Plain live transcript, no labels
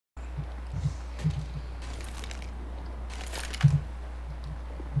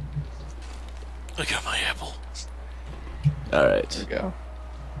I got my apple. Alright. There we go.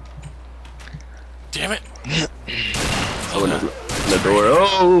 Damn it. Someone in the door.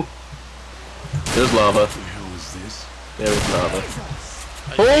 Oh! There's lava. What the hell is this? There's lava.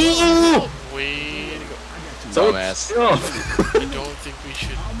 Oh! Way to go. Dumbass. Oh. I don't think we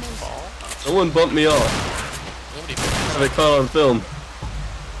should fall. Someone bumped me off. Nobody bumped us. I caught on film.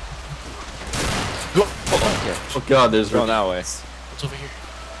 Okay. Oh god, there's Going that way. What's over here?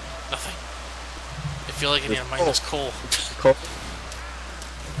 Nothing. I feel like I need to mine this coal. coal.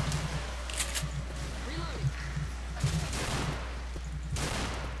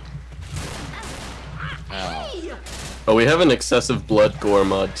 Ow. Oh, we have an excessive blood gore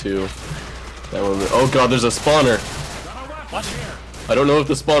mod too. That one. Oh god, there's a spawner. What? I don't know if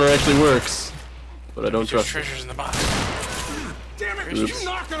the spawner actually works, but I don't There's trust it. treasures in the box. Damn it! Oops. You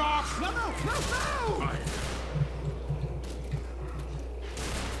knock it off! No, no, no, no!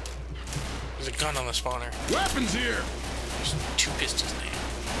 There's a gun on the spawner. Weapons here! There's 2 pistols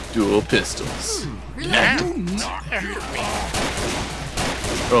now. Dual pistols. Ow! Knock That hurt me.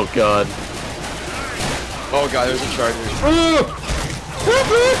 Oh god. Oh god, there's a charger.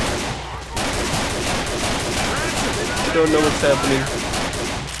 I don't know what's happening.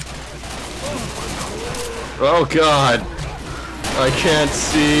 Oh god. I can't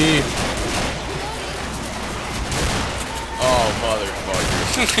see. Oh,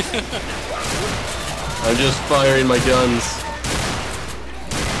 motherfucker. I'm just firing my guns.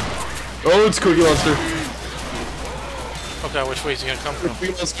 Oh, it's Cookie Monster. Oh god, which way is he gonna come from?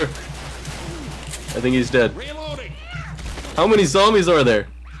 Cookie Monster. I think he's dead. Reloading! How many zombies are there?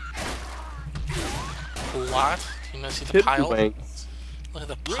 A lot? Do you not see the Hit pile? wang. Look at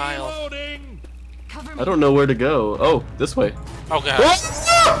the pile. Reloading! I don't know where to go. Oh, this way. Oh god.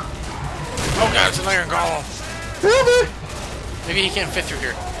 Oh god, it's an iron golem. Maybe he can't fit through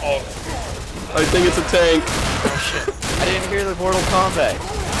here. Oh, I think it's a tank. oh shit. I didn't hear the Mortal Kombat.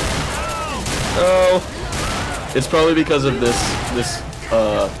 Oh. It's probably because of this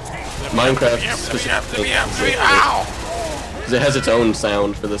Minecraft specific thing. Ow! 'Cause it has its own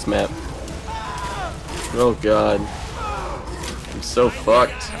sound for this map. Oh god. I'm so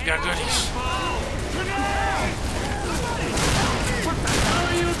fucked. I've got goodies.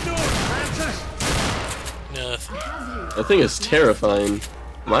 Nothing. That thing is terrifying.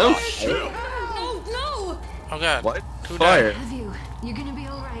 Am I on fire? No, no! Oh god. What? Who Fire. died? Have you? You're gonna be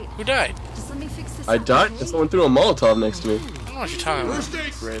alright. Who died? Just let me fix this I up, died okay? because someone threw a Molotov next to me. I don't know what you're talking about. First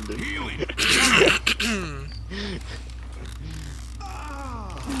aid! Random. Healing!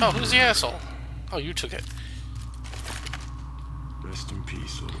 Oh, who's the asshole? Oh, you took it. Rest in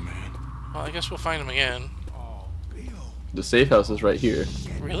peace, old man. Well, I guess we'll find him again. Oh, Bill. The safe house is right here.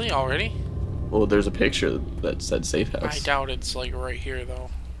 Really? Already? Well, there's a picture that said safe I house. doubt it's like right here though.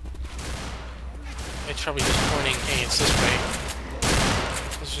 It's probably just pointing, hey, it's this way.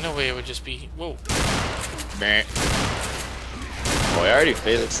 There's no way it would just be. Whoa. Meh. Well, I already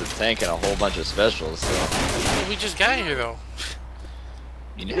fixed the tank and a whole bunch of specials, so Hey, we just got here though.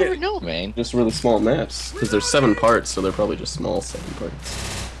 you never know, man. Just really small maps. Because there's 7 parts, so they're probably just small 7 parts.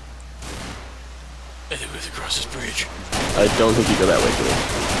 I think we have to cross this bridge. I don't think you go that way, Joey.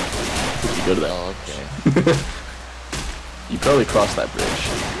 I think you go to that. Oh, okay. You probably cross that bridge.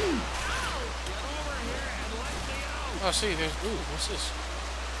 Oh, see, there's. Ooh, what's this?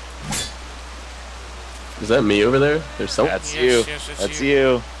 Is that me over there? There's some. That's Yes, you. yes, it's That's you.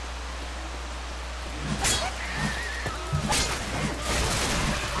 you.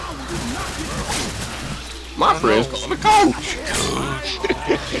 My friend's calling me coach.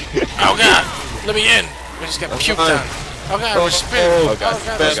 Oh god! Let me in! We just got puked on. Oh god, we're spitting. Oh, God. Oh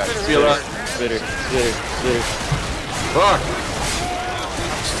god, Bad there's spitter feel everywhere. out. Spitter, spitter, spitter. Fuck!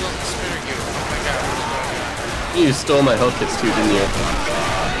 I'm still in the spitter goo. Oh my god. You stole my health kits too, didn't you?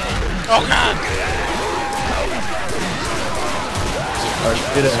 Oh god!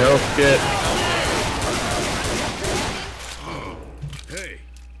 Get a health kit. Hey,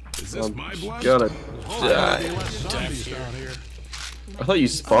 is this my blood? Gotta Oh, die. they let zombies down here. I thought you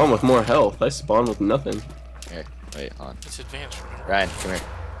spawned with more health. I spawned with nothing. Here, wait, on. It's advanced, remember? Ryan, come here.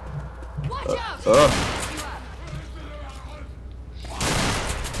 Watch out!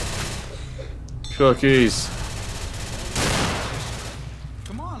 Cookies.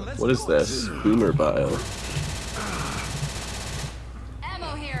 Come on, let's What is this? Boomer bile.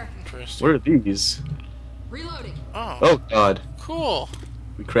 Ammo here. Interesting. What are these? Reloading. Oh, Oh god. cool.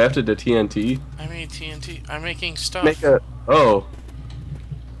 We crafted a TNT. I made TNT. I'm making stuff. Make a. Oh.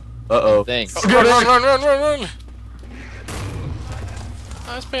 Uh-oh. Thanks. Oh, Run, God. run!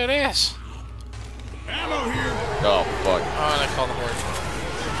 Oh, that's badass. ammo here. Oh, fuck. Oh, and I called the horde.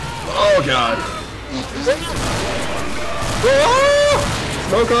 Oh god.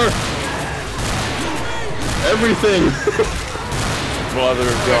 Smoke car! Everything! Mother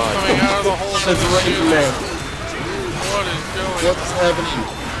of God. Coming out of the hole. That's right in there. What is going What's happening?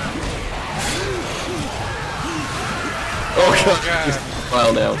 Oh god, God. just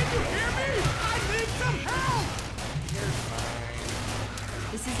file now.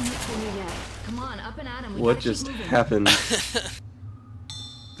 This isn't it for you yet. Come on, up and at him. We What gotta keep just moving. happened?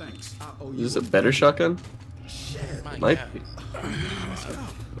 Thanks. I owe Is you. this a better shotgun? My Might God. be.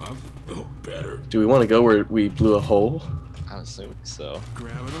 I feel better. Do we want to go where we blew a hole? I'm assuming so.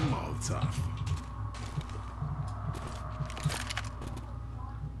 Grabbing a Molotov.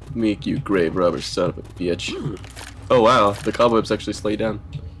 Make you grave robber son of a bitch. Oh wow, the cobwebs actually slay down.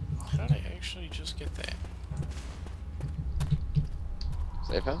 How did I actually just get that?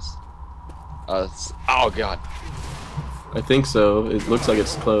 Safe house? Oh God. I think so. It looks like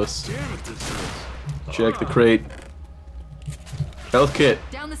it's close. Damn it, this hurts. Check the crate. Health kit.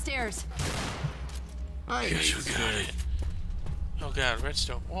 Down the stairs. I Guess hate who got it? Oh God,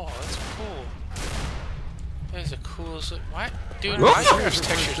 redstone. Whoa, that's cool. That is the coolest. What? Dude, Whoa. Minecraft's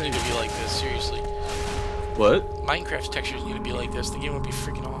textures need to be like this. Seriously. What? Minecraft's textures need to be like this. The game would be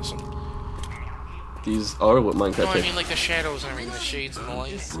freaking awesome. These are what Minecraft No, I is. mean like the shadows and everything, the shades and the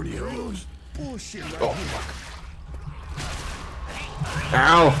light. pretty hose. Bullshit. Right Oh here. fuck.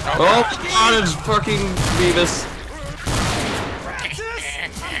 Ow! Oh god, it's fucking Beavis.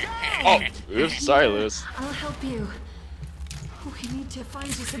 Oh, oops, sorry, Lewis. I'll help you. We need to find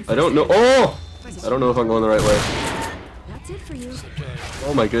you some. I don't know. Oh! I don't know if I'm going the right way. That's it for you.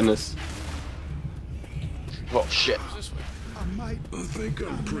 Oh my goodness. Oh shit. This way. I might think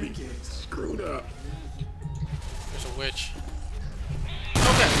I'm pretty screwed up. There's a witch.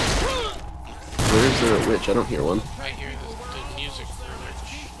 Okay. Where's there a witch? I don't hear one. Right here, the music for a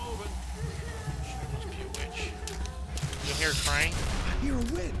witch. Must be a witch. You hear her crying? You're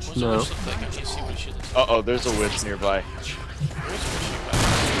a witch. What's No. a witch look like? I can't see what she looks like. Uh oh, there's a witch nearby. Where's a witch?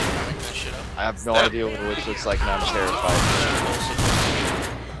 I'm making that shit up. I have no idea what a witch looks like, and I'm terrified.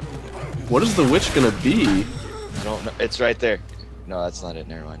 What is the witch gonna be? I don't know. It's right there. No, that's not it.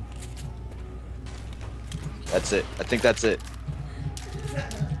 Never mind. That's it. I think that's it.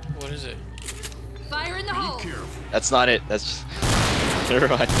 What is it? Fire in the hole. Careful. That's not it. That's just. Never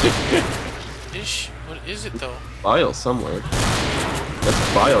mind. What is it though? Bile somewhere.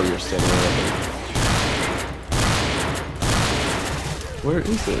 That's bile you're standing on. Where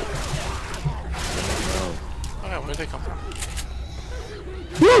is it? Oh yeah, where'd they come from?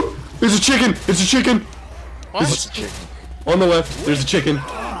 Woo! There's a chicken! It's a chicken! What? What's the chicken? On the left, there's a chicken.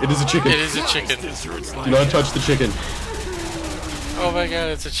 It is a chicken. It is a chicken. Do not touch the chicken. Oh my god,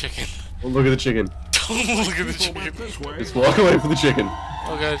 it's a chicken. Oh, look at the chicken. Don't look at the chicken. This way. Just walk away from the chicken.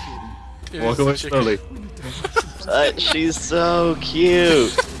 Oh god. It Walk is the away chicken. slowly. She's so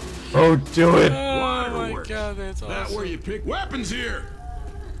cute. Oh, do it! Oh my god, that's That awesome. where you pick weapons here.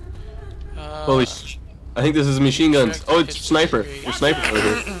 Holy sh! I think this is machine guns. Oh, it's sniper. Your sniper over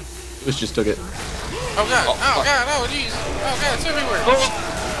here. This just took it. Oh god, oh god, oh jeez. Oh god, it's everywhere. What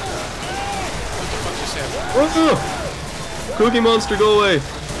the fuck just happened? Oh! Cookie monster, go away!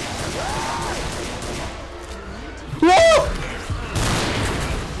 Whoa!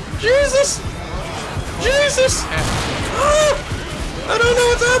 Jesus! Jesus! Ah! I don't know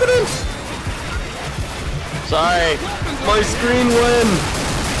what's happening! Sorry. My screen went!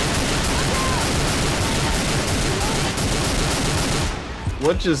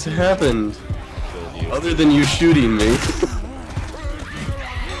 What just happened? Other than you shooting me.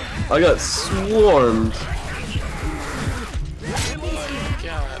 I got swarmed.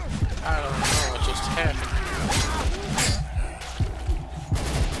 God, I don't know what just happened.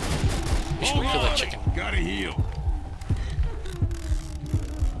 We should kill that chicken. Gotta heal.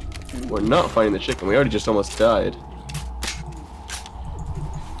 We're not fighting the chicken. We already just almost died.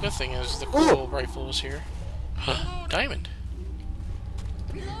 Good thing is the cool rifle was here. Diamond.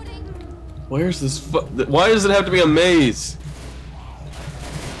 Where's this why does it have to be a maze?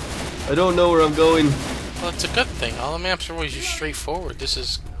 I don't know where I'm going. Well, it's a good thing. All the maps are always just straightforward. This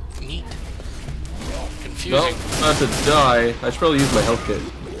is neat. No, Confusing. I'm about to die. I should probably use my health kit.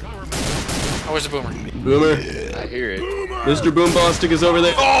 Oh, where's the boomer? Boomer. I hear it. Mr. Boombastic is over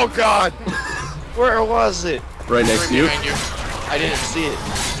there. Oh God! Where was it? Right next Right to you. behind you. I didn't see it.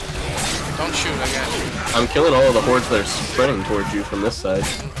 Don't shoot, I got you. I'm killing all of the hordes that are spreading towards you from this side.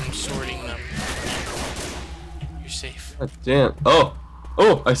 I'm sorting them. You're safe. God damn. Oh!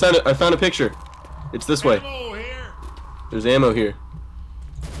 Oh! I found a picture. It's this way. Ammo here. There's ammo here.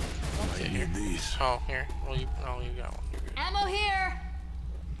 I need these. Oh, here. Well, you got one. You're good. Ammo here.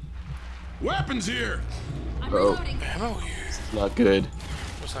 Weapons here! I'm Oh. reloading. Ammo here. Not good.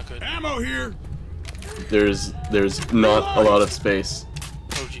 What's not good? Ammo here! There's not a lot of space.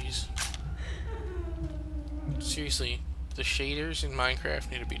 Oh jeez. Seriously, the shaders in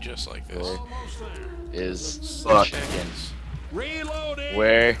Minecraft need to be just like this. Is Fuck. Chickens. Reloading!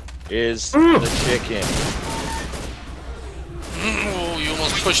 where is the chicken? Oh, you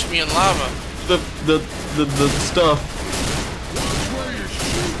almost pushed me in lava. The stuff. Watch where you're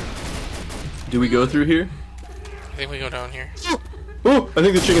shooting! Do we go through here? I think we go down here. Oh, I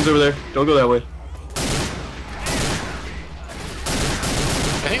think the chicken's over there. Don't go that way.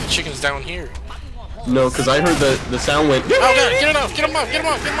 I think the chicken's down here. No, because I heard the sound went. Oh god, get it off! Get him off! Get him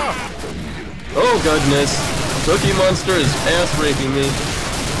off! Get him off! Oh goodness. Cookie Monster is ass raping me.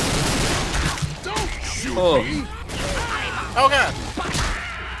 Don't shoot Oh. me! Oh god!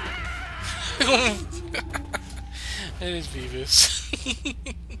 It is Beavis.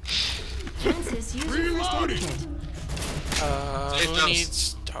 Francis, use your first aid Reloading! kit. Who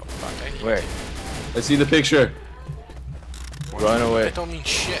needs... Oh fuck, I need... Where? I see the picture. Run I away. don't mean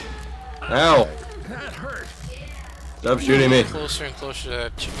shit. Ow. That hurt. Stop shooting me. Closer and closer to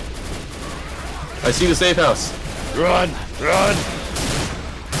that chicken. I see the safe house. Run! Run!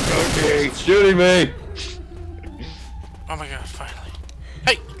 Okay. It's shooting me. Oh my god, finally.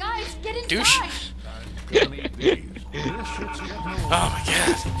 Hey! Guys, get inside. Douche! Gonna need these. This shit's getting old. Oh my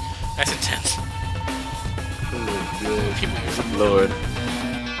god. That's intense. People use them. Lord.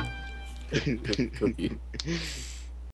 Cookie.